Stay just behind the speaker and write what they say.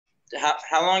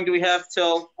How long do we have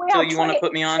till We have you want to 20.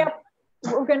 put me on?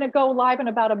 We're going to go live in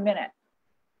about a minute.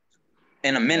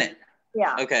 In a minute.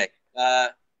 Yeah. Okay.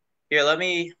 Here, let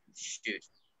me shoot.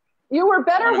 You were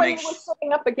better when you were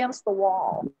sitting up against the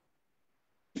wall.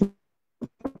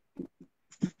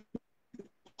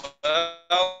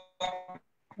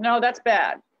 No, that's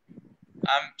bad.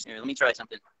 Here, let me try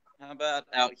something. How about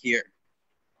out here?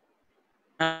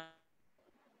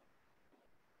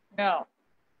 No.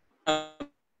 You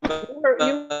were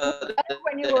better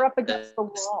when you were up against the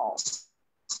wall.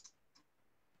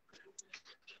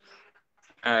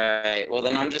 All right. Well,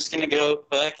 then I'm just gonna go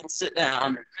back and sit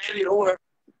down. Maybe it'll work.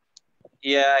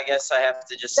 Yeah, I guess I have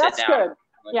to just sit down. That's good.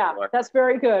 Yeah, that's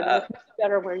very good. It's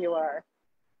better where you are.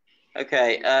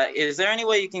 Okay. Is there any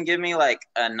way you can give me like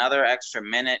another extra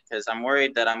minute? Because I'm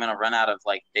worried that I'm gonna run out of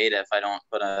like data if I don't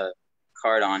put a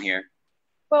card on here.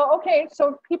 Well, okay.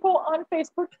 So people on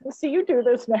Facebook can see you do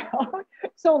this now.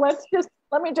 So let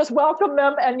me just welcome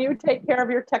them, and you take care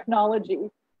of your technology.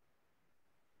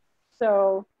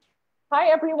 So, hi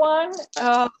everyone.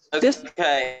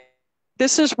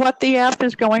 This is What the F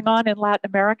is going on in Latin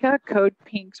America,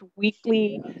 CODEPINK's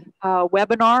weekly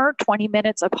webinar, 20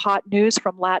 minutes of hot news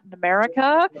from Latin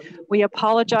America. We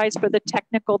apologize for the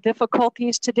technical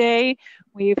difficulties today.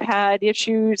 We've had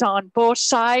issues on both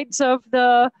sides of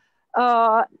the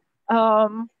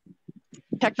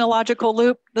technological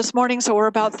loop this morning, so we're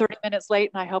about 30 minutes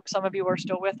late, and I hope some of you are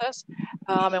still with us.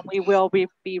 And we will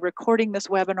be recording this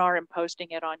webinar and posting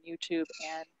it on YouTube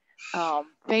and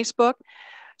Facebook.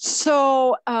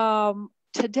 So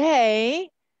today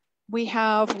we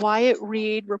have Wyatt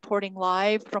Reed reporting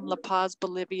live from La Paz,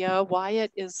 Bolivia.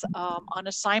 Wyatt is on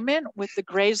assignment with the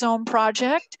Gray Zone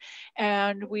Project,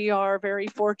 and we are very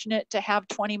fortunate to have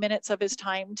 20 minutes of his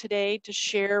time today to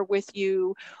share with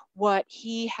you what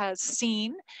he has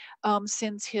seen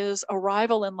since his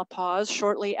arrival in La Paz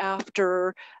shortly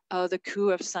after the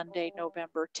coup of Sunday,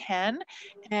 November 10.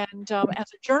 And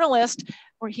as a journalist,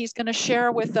 where he's going to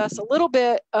share with us a little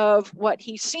bit of what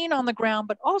he's seen on the ground,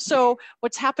 but also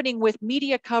what's happening with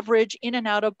media coverage in and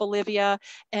out of Bolivia,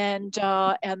 and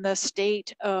the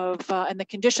state of and the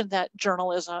conditions that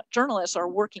journalists are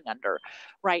working under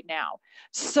right now.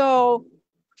 So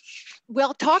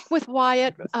we'll talk with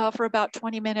Wyatt for about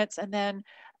 20 minutes, and then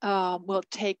we'll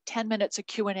take 10 minutes of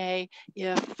Q&A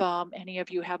if any of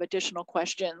you have additional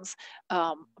questions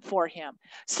for him.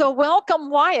 So welcome,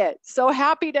 Wyatt. So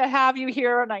happy to have you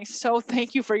here, and I so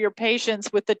thank you for your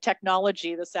patience with the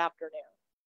technology this afternoon.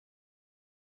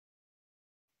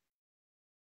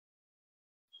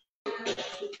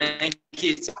 Thank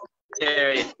you,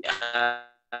 Terry.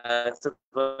 It's a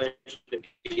pleasure to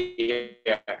be here.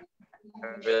 I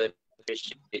really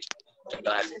appreciate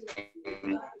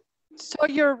you. So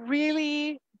you're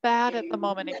really bad at the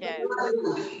moment again.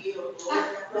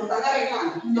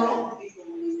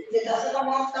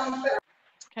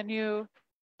 Can you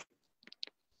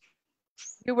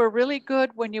were really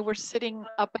good when you were sitting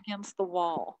up against the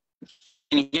wall.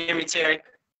 Can you hear me, Terry?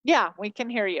 Yeah, we can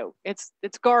hear you. It's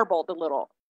garbled a little.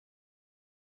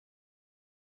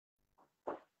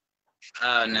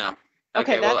 No.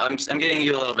 Okay, well, I'm getting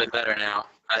you a little bit better now.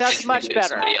 That's much better.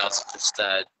 Somebody else just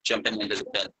jumping into the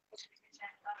bed.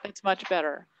 It's much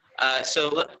better.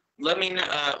 So let me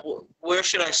know, where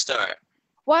should I start?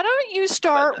 Why don't you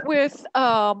start with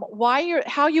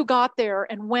how you got there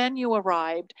and when you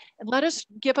arrived, and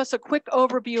give us a quick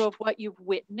overview of what you've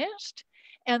witnessed,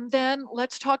 and then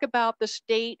let's talk about the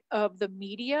state of the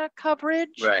media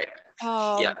coverage. Right.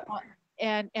 Yeah.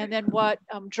 And then what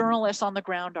journalists on the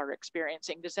ground are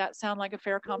experiencing. Does that sound like a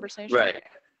fair conversation? Right.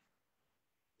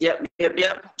 Yep.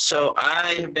 So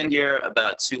I have been here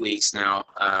about 2 weeks now,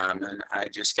 and I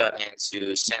just got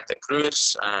into Santa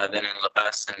Cruz, then in La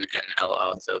Paz and El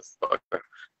Alto for the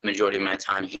majority of my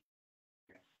time here.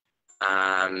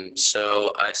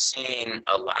 So I've seen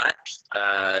a lot.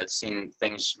 I've seen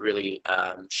things really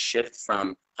shift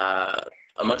from a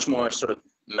much more sort of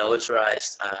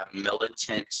militarized,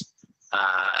 militant,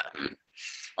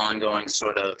 ongoing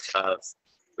sort of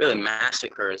really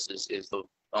massacres is the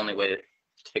only way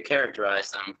to characterize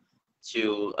them,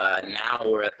 to now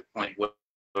we're at the point where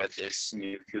this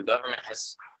new coup government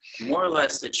has more or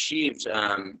less achieved,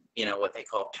 what they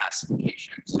call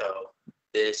pacification. So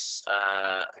this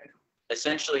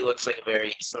essentially looks like a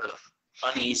very sort of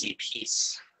uneasy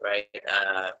peace, right?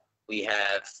 We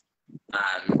have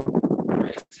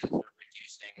prices are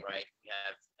reducing, right? We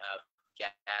have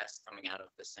gas coming out of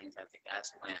the synthetic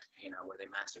gas plant, where they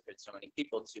massacred so many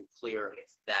people to clear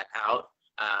that out.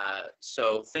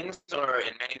 So things are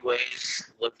in many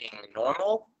ways looking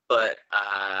normal, but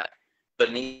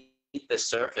beneath the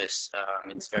surface,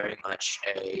 it's very much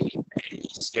a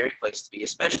scary place to be,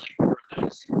 especially for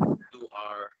those who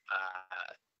are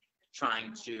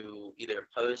trying to either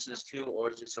oppose this coup or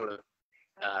to sort of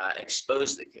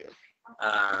expose the coup.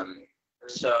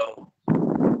 So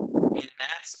in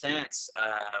that sense,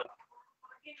 I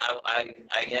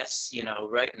guess, you know,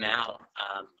 right now,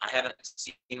 I haven't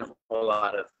seen a whole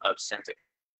lot of Santa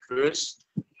Cruz.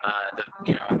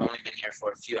 You know, I've only been here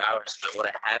for a few hours, but what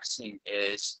I have seen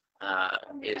is a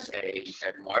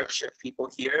march of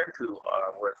people here who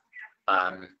are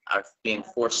being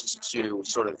forced to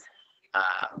sort of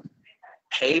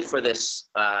pay for this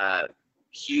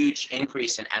huge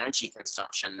increase in energy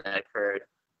consumption that occurred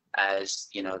as,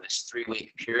 you know, this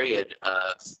 3-week period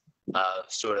of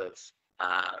sort of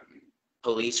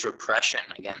police repression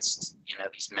against, you know,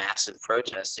 these massive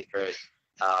protests occurred.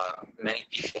 Many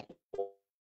people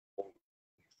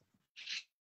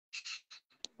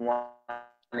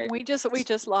we just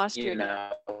lost you. You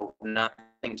know,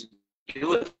 nothing to do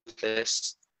with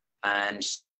this, and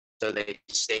so they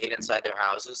stayed inside their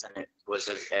houses, and it was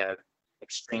a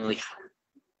extremely. Can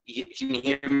you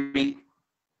hear me?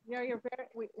 Yeah, you're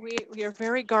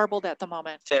very garbled at the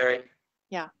moment. Terry.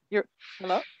 Yeah, you're.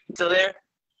 Hello. Still there?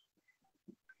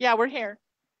 Yeah, we're here.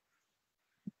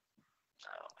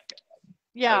 Oh my God.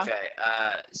 Yeah. Okay.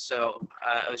 So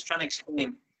I was trying to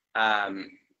explain.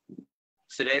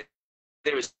 Today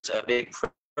there was a big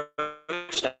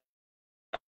protest.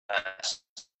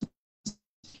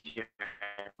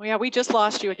 Yeah, we just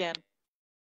lost you again.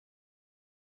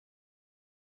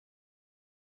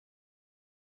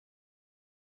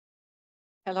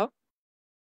 Hello?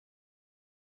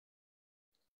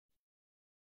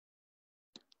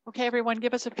 Okay, everyone,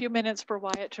 give us a few minutes for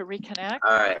Wyatt to reconnect.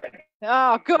 All right.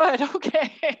 Oh, good.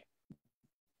 Okay.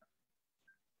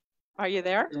 Are you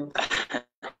there?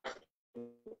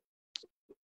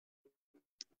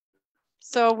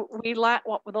 So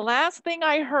the last thing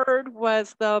I heard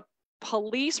was the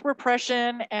police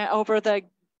repression over the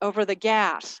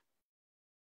gas.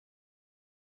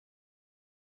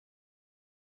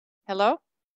 Hello?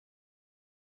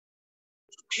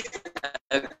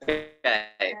 Okay.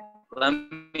 Let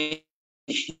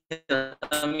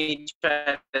me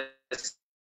try to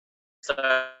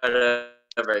start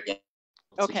over again.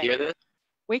 Okay. Hear this?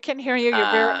 We can hear you.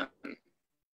 You're very.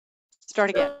 Start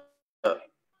again.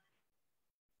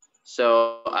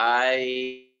 So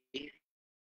I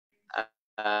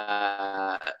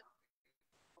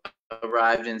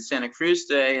arrived in Santa Cruz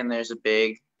today, and there's a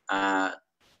big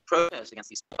protest against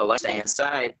these elections. Stay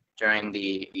inside during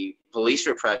the police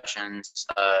repressions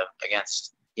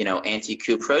against, you know,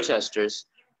 anti-coup protesters.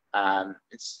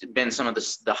 It's been some of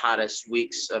the hottest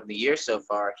weeks of the year so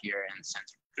far here in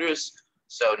Santa Cruz.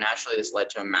 So naturally, this led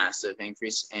to a massive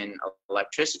increase in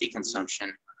electricity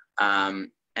consumption.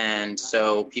 And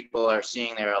so people are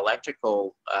seeing their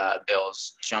electrical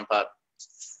bills jump up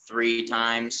 3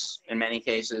 times in many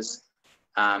cases.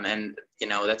 And, you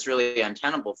know, that's really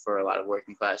untenable for a lot of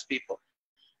working class people.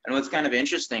 And what's kind of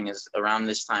interesting is around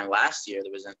this time last year,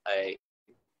 there was a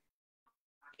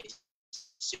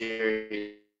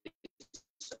series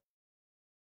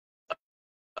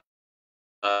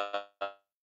of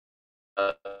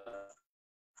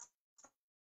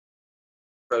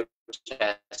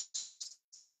protests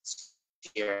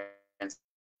here.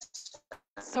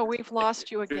 So we've lost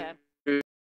you again.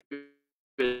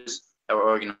 Or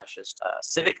organized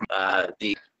civic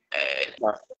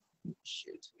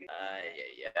shoot.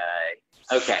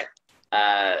 Okay.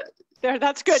 There,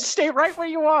 that's good. Stay right where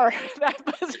you are.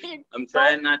 I'm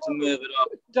trying not to move at all.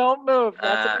 Don't move.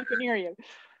 That's if we can hear you.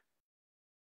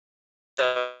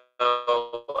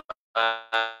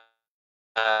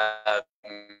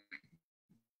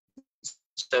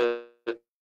 So the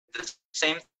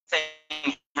same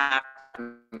thing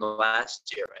happened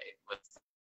last year, right? With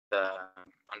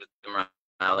under the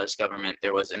Morales government,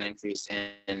 there was an increase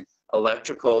in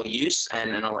electrical use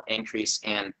and an increase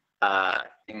in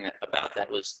thing about that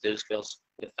was those bills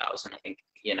 1,000, I think,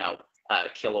 you know,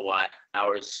 kilowatt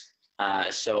hours.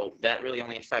 So that really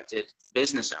only affected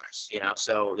business owners, you know.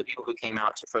 So the people who came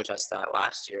out to protest that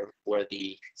last year were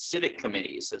the civic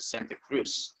committees of Santa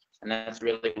Cruz, and that's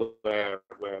really where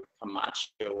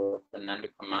Camacho, or Fernando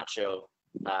Camacho,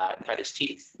 cut his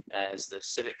teeth as the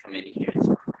civic committee here in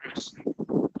Santa Cruz.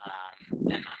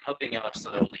 And I'm hoping you'll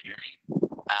still able to hear me.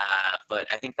 But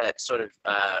I think that sort of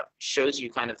shows you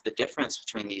kind of the difference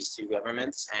between these two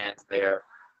governments and their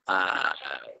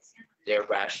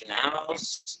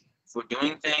rationales for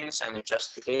doing things and their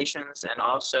justifications, and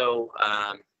also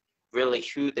really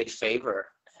who they favor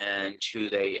and who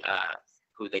they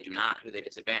do not, who they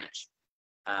disadvantage.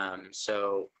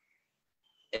 So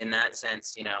in that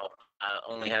sense,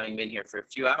 only having been here for a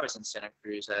few hours in Santa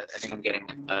Cruz, I think I'm getting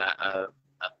a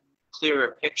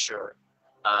clearer picture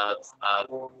of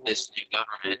this new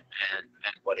government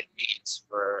and what it means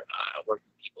for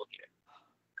working people here.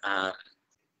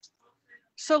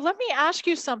 So let me ask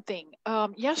you something.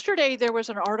 Yesterday, there was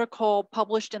an article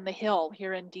published in The Hill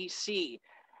here in DC,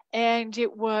 and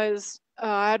it was,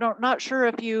 not sure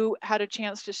if you had a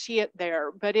chance to see it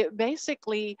there, but it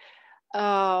basically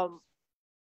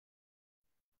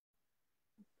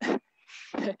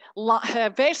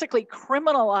basically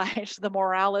criminalized the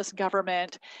Morales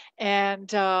government and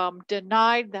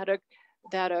denied that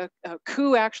a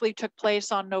coup actually took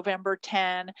place on November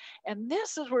 10. And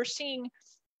this is, we're seeing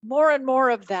more and more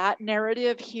of that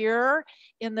narrative here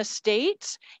in the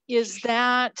States. Is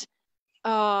that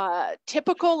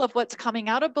typical of what's coming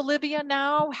out of Bolivia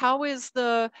now? How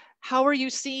are you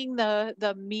seeing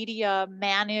the media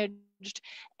managed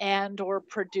and or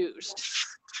produced?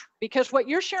 Because what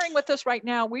you're sharing with us right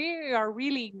now, we are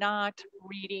really not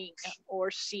reading or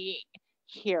seeing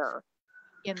here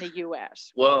in the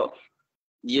US. Well,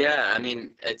 yeah, I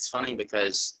mean, it's funny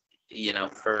because,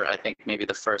 for I think maybe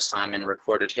the first time in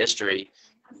recorded history,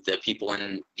 the people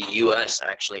in the US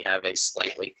actually have a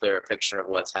slightly clearer picture of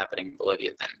what's happening in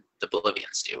Bolivia than the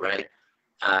Bolivians do, right?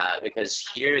 Because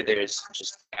here there's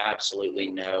just absolutely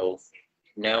no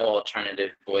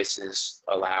alternative voices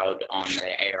allowed on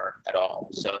the air at all.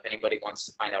 So if anybody wants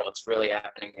to find out what's really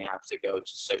happening, they have to go to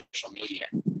social media,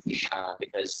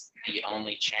 because the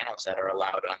only channels that are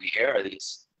allowed on the air are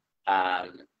these,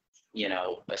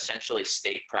 essentially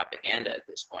state propaganda at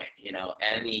this point.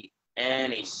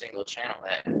 Any single channel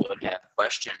that would have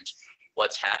questioned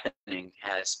what's happening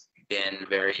has been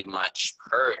very much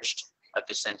purged of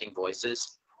dissenting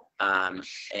voices,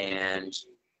 and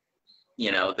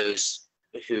those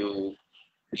who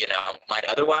might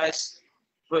otherwise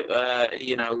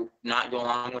not go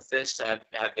along with this have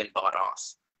been bought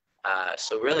off.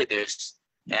 So really there's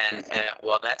and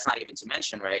well, that's not even to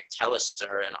mention, right,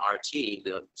 Telesur and RT,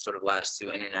 the sort of last two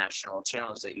international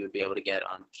channels that you would be able to get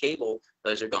on cable,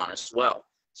 those are gone as well.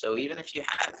 So even if you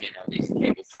have these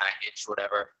cable package,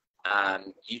 whatever,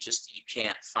 you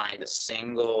can't find a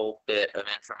single bit of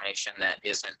information that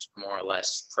isn't more or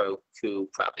less pro-coup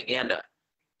propaganda.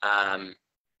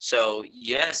 So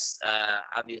yes,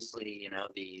 obviously,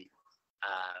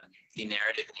 the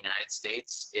narrative in the United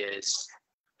States is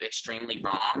extremely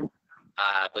wrong,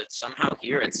 but somehow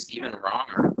here it's even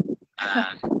wronger.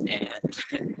 And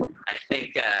I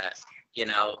think,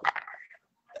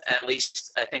 at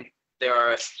least I think there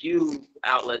are a few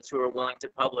outlets who are willing to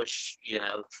publish,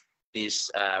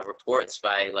 these reports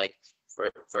by, like,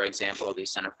 for example, the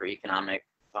Center for Economic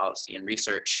Policy and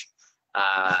Research,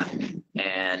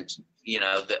 and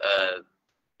the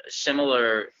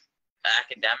similar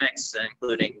academics,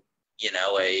 including a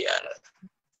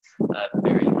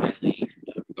very highly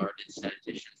regarded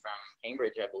statistician from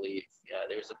Cambridge, I believe.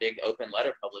 There was a big open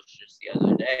letter published just the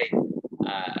other day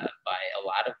by a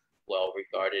lot of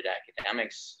well-regarded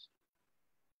academics,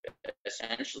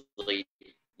 essentially,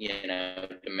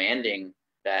 demanding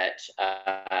that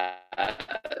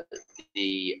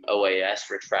the OAS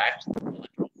retract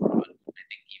electoral fraud. I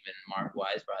think even Mark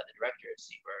Weisbrod, the director of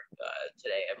CBER,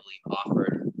 today, I believe,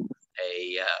 offered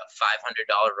a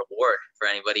 $500 reward for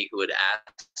anybody who would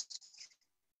ask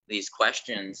these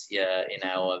questions,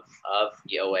 of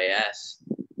the OAS,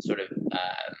 sort of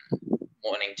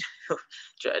wanting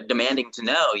to, demanding to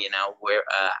know, where,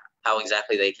 how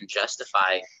exactly they can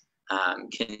justify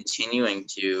continuing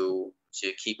to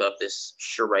keep up this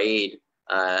charade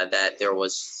that there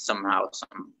was somehow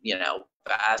some,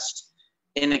 vast,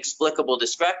 inexplicable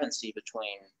discrepancy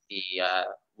between the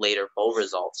later poll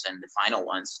results and the final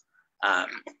ones.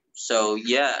 So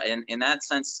yeah, in that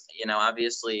sense,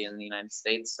 obviously in the United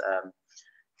States,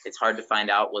 it's hard to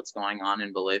find out what's going on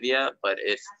in Bolivia. But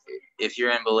if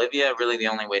you're in Bolivia, really the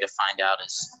only way to find out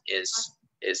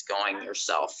is going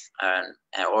yourself,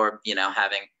 or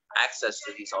having access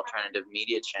to these alternative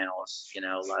media channels.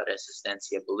 La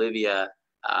Resistencia Bolivia.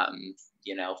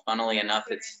 Funnily enough,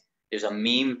 there's a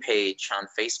meme page on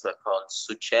Facebook called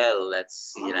Suchel.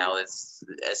 That's, it's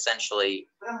essentially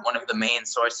one of the main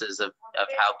sources of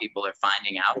how people are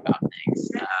finding out about things.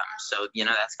 So,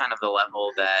 that's kind of the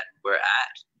level that we're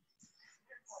at.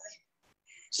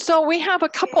 So we have a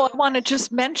couple I want to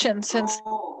just mention, since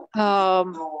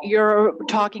you're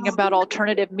talking about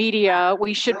alternative media.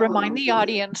 We should remind the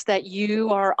audience that you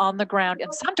are on the ground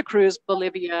in Santa Cruz,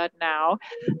 Bolivia now,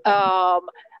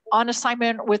 on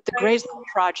assignment with the Grassroots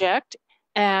Project.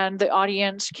 And the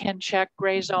audience can check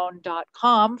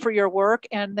grayzone.com for your work.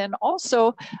 And then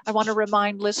also, I want to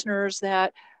remind listeners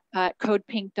that at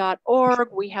codepink.org,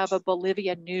 we have a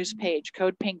Bolivia news page,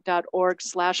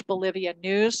 codepink.org/Bolivia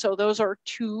news. So those are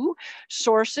two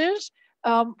sources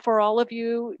for all of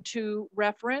you to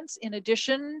reference in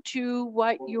addition to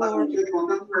what you're.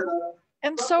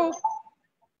 And so,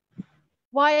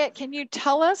 Wyatt, can you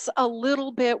tell us a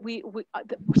little bit?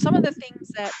 Some of the things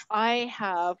that I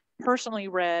have personally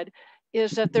read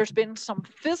is that there's been some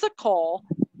physical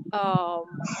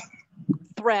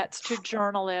threats to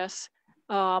journalists,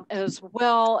 as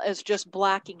well as just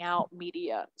blacking out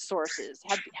media sources.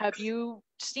 Have you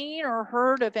seen or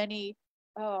heard of any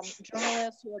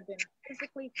journalists who have been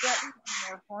physically threatened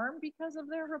or harmed because of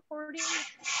their reporting?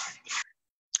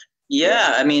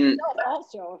 Yeah, I mean,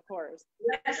 also, of course.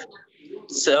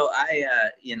 So I,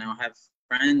 have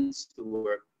friends who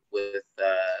work with,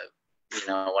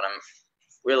 what I'm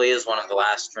really is one of the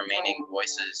last remaining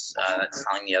voices that's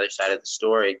telling the other side of the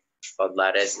story, called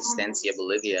La Resistencia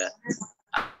Bolivia.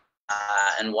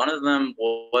 And one of them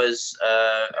was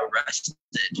arrested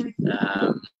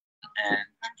and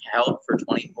held for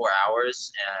 24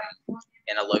 hours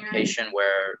in a location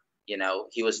where,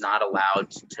 he was not allowed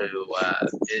to, or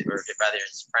rather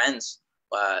his friends,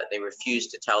 they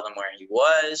refused to tell them where he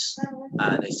was.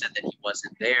 They said that he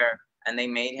wasn't there. And they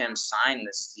made him sign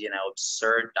this,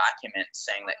 absurd document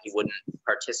saying that he wouldn't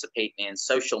participate in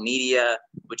social media,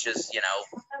 which is,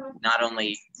 not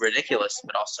only ridiculous,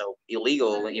 but also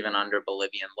illegal, even under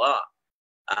Bolivian law.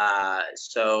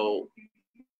 So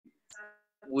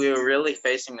we're really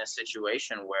facing this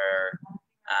situation where,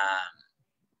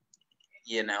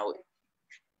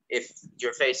 if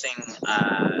you're facing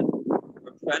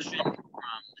repression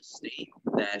from the state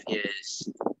that is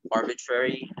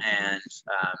arbitrary and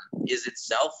is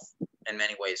itself in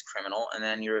many ways criminal, and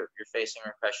then you're facing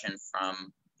repression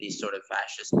from these sort of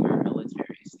fascist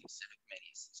paramilitaries, these civic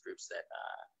committees, these groups that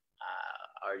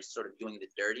are sort of doing the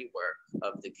dirty work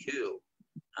of the coup.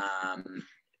 And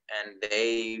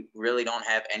they really don't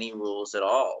have any rules at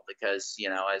all because,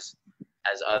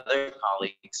 as other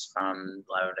colleagues from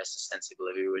La Resistencia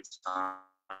Bolivia were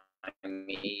telling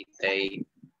me, they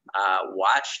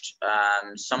watched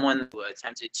someone who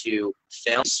attempted to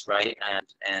film, right,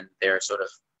 and their sort of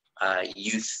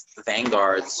youth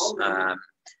vanguards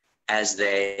as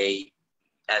they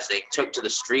took to the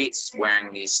streets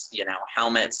wearing these,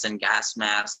 helmets and gas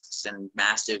masks and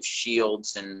massive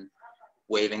shields and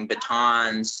waving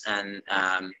batons, and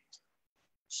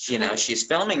she's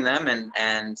filming them,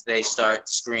 and they start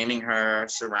screaming her,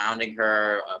 surrounding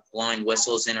her, blowing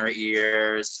whistles in her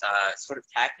ears, sort of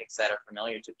tactics that are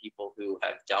familiar to people who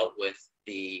have dealt with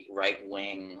the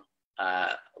right-wing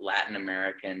Latin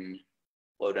American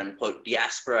quote-unquote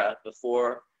diaspora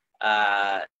before.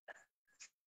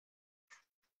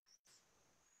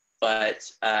 But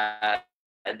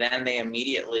then they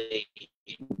immediately,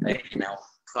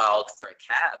 called for a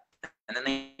cab, and then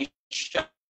they shoved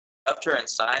her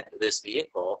inside this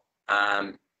vehicle,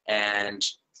 and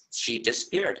she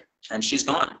disappeared, and she's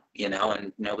gone,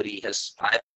 and nobody has,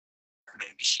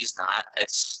 maybe she's not.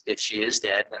 If she is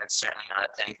dead, then it's certainly not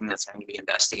anything that's going to be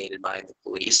investigated by the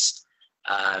police.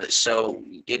 So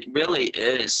it really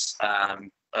is a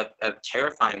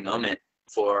terrifying moment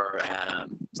for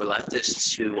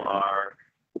leftists who are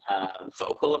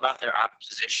vocal about their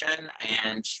opposition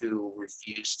and who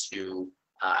refuse to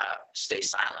stay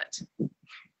silent.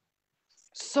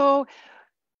 So,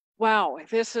 wow,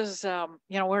 this is,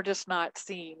 we're just not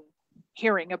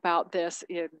hearing about this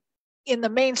in the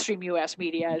mainstream U.S.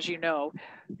 media, as you know.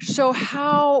 So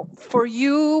how, for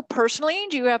you personally,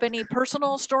 do you have any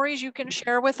personal stories you can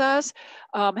share with us?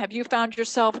 Have you found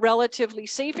yourself relatively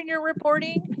safe in your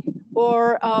reporting,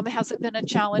 or has it been a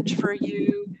challenge for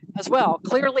you as well?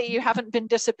 Clearly, you haven't been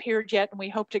disappeared yet, and we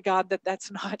hope to God that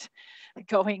that's not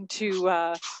going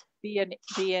to be an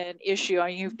issue. I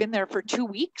mean, you've been there for 2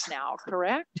 weeks now,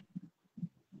 correct?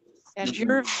 And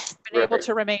you've been able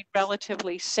to remain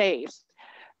relatively safe.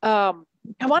 I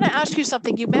want to ask you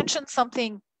something. You mentioned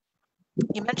the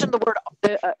word,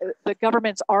 the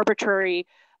government's arbitrary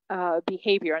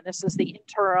behavior, and this is the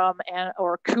interim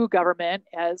or coup government,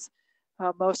 as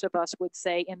most of us would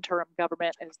say, interim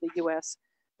government, as the U.S.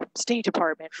 State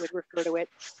Department would refer to it.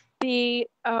 The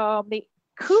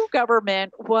coup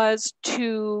government was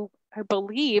to, I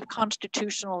believe,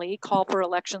 constitutionally call for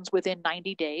elections within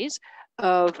 90 days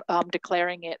of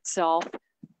declaring itself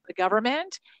the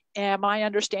government. And my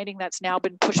understanding, that's now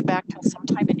been pushed back till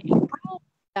sometime in April.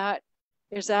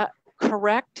 Is that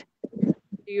correct?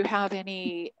 Do you have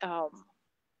any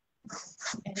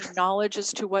knowledge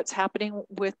as to what's happening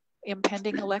with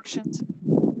impending elections?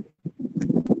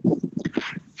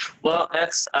 Well,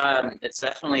 that's it's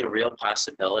definitely a real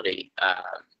possibility.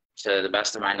 To the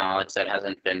best of my knowledge, that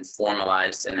hasn't been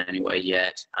formalized in any way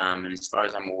yet. And as far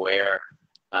as I'm aware,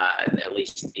 at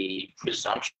least the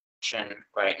presumption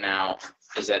right now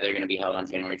is that they're going to be held on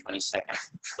January 22nd.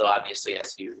 So obviously,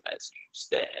 as you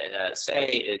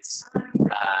say,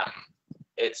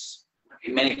 it's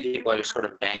many people are sort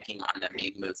of banking on them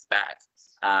being moved back.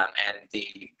 And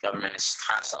the government is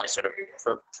constantly sort of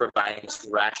providing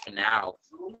rationale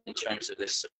in terms of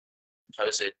this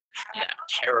supposed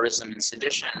terrorism and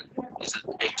sedition. These are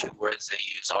the big two words they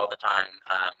use all the time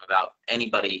about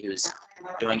anybody who's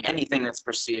doing anything that's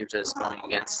perceived as going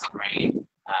against the grain,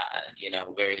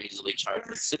 very easily charged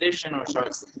with sedition or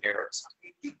charged with terrorism.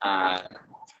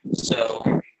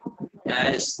 So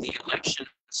as the election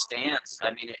stands,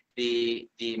 I mean, the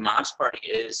Moss Party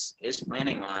is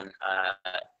planning on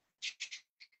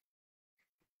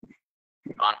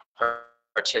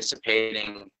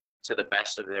participating to the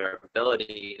best of their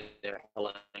ability. They're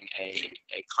holding a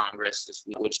Congress this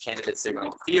week, which candidates they're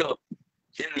going to field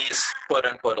in these quote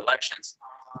unquote elections.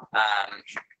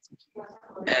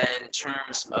 And in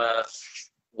terms of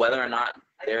whether or not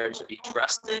they're to be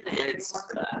trusted, it's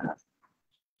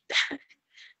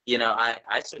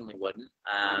I certainly wouldn't,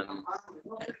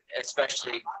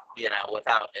 especially,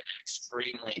 without an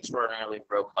extraordinarily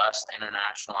robust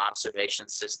international observation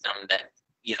system that,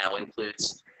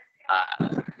 includes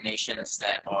nations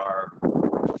that are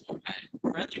had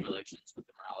friendly relations with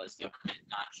the Morales government,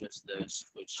 not just those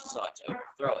which sought to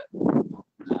overthrow it.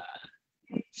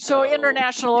 So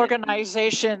international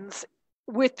organizations,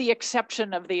 with the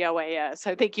exception of the OAS,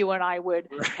 I think you and I would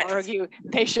argue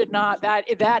they should not,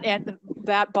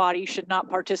 that body should not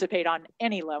participate on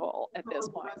any level at this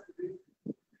point.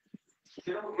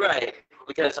 Right,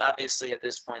 because obviously at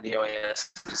this point the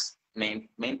OAS's main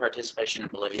participation in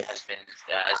Bolivia has been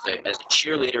as a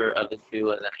cheerleader of the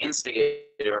coup, as an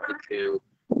instigator of the coup.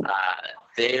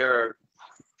 Their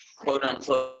quote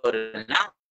unquote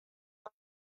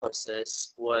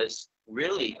analysis was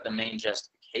really the main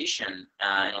justification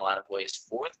in a lot of ways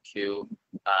for the coup,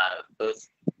 both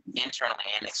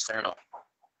internally and external.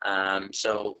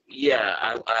 So yeah,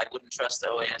 I wouldn't trust the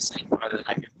OAS any farther than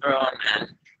I can throw them,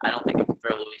 and I don't think I can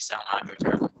throw Luis Almagro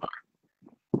terribly far.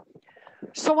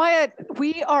 So Wyatt,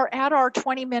 we are at our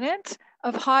 20 minutes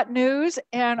of hot news,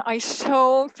 and I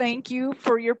so thank you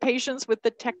for your patience with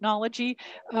the technology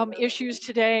issues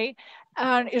today.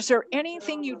 And is there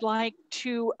anything you'd like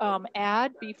to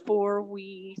add before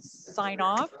we sign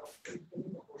off?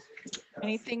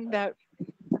 Anything that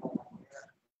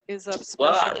is of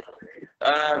special?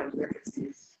 Well,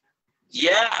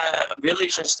 really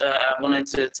just I wanted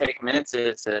to take a minute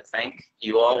to thank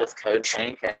you all with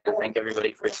CODEPINK and thank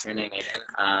everybody for tuning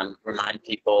in. Remind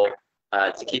people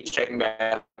to keep checking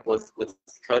back with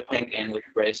CODEPINK and with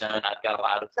Gray Zone. I've got a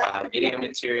lot of video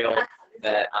material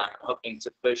that I'm hoping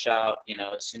to push out,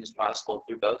 as soon as possible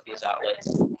through both these outlets.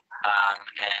 And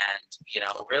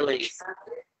really,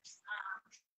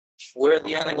 we're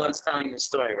the only ones telling the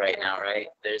story right now, right?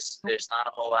 There's not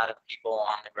a whole lot of people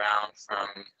on the ground from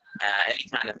any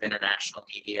kind of international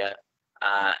media,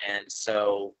 and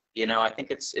so I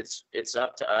think it's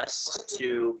up to us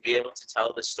to be able to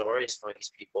tell the stories for these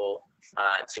people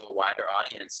to a wider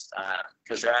audience,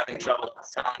 because they're having trouble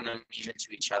telling them even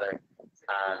to each other.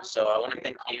 So I want to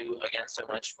thank you again so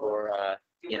much for all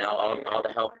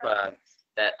the help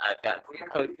that I've got from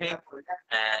CODEPINK,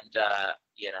 and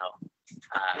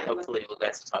hopefully we'll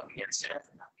get to talk again soon.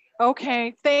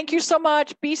 Okay, thank you so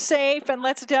much. Be safe, and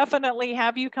let's definitely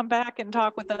have you come back and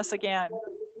talk with us again.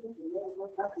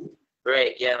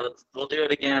 Great, yeah, we'll do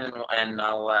it again, and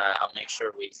I'll make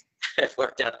sure we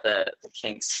worked out the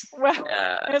kinks. Well,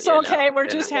 it's okay. We're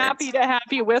just happy to have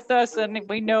you with us, and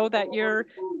we know that you're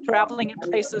traveling in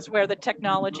places where the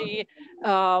technology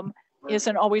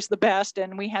isn't always the best,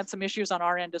 and we had some issues on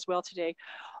our end as well today.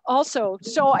 Also,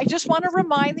 so I just want to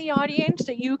remind the audience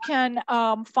that you can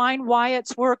find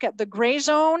Wyatt's work at the Gray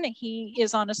Zone. He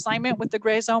is on assignment with the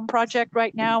Gray Zone Project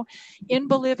right now in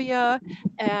Bolivia.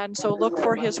 And so look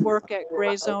for his work at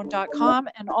grayzone.com,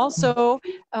 and also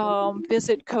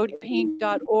visit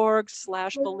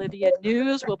codepink.org/Bolivia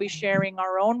News. We'll be sharing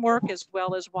our own work as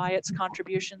well as Wyatt's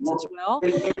contributions as well.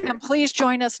 And please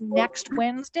join us next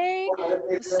Wednesday,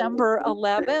 December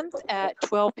 11th at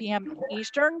 12 p.m.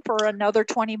 Eastern for another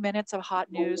 20 minutes of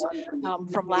hot news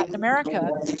from Latin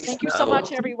America. Thank you so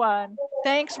much, everyone.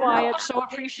 Thanks, Wyatt. So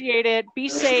appreciate it. Be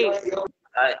safe.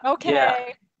 Okay.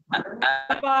 Yeah.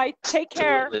 Bye-bye. Take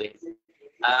care.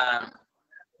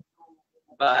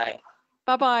 Bye.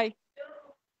 Bye-bye.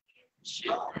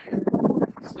 children.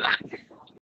 So